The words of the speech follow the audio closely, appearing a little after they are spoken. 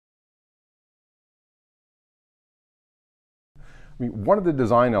mean, one of the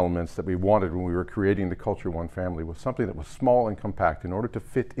design elements that we wanted when we were creating the CultureOne family was something that was small and compact in order to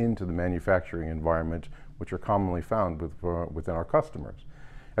fit into the manufacturing environment which are commonly found within our customers.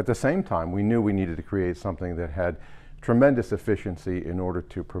 At the same time, we knew we needed to create something that had tremendous efficiency in order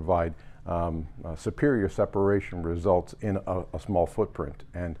to provide superior separation results in a small footprint.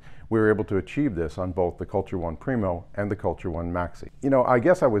 And we were able to achieve this on both the CultureOne Primo and the CultureOne Maxi. You know, I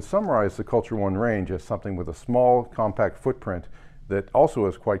guess I would summarize the CultureOne range as something with a small, compact footprint that also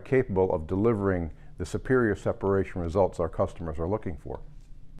is quite capable of delivering the superior separation results our customers are looking for.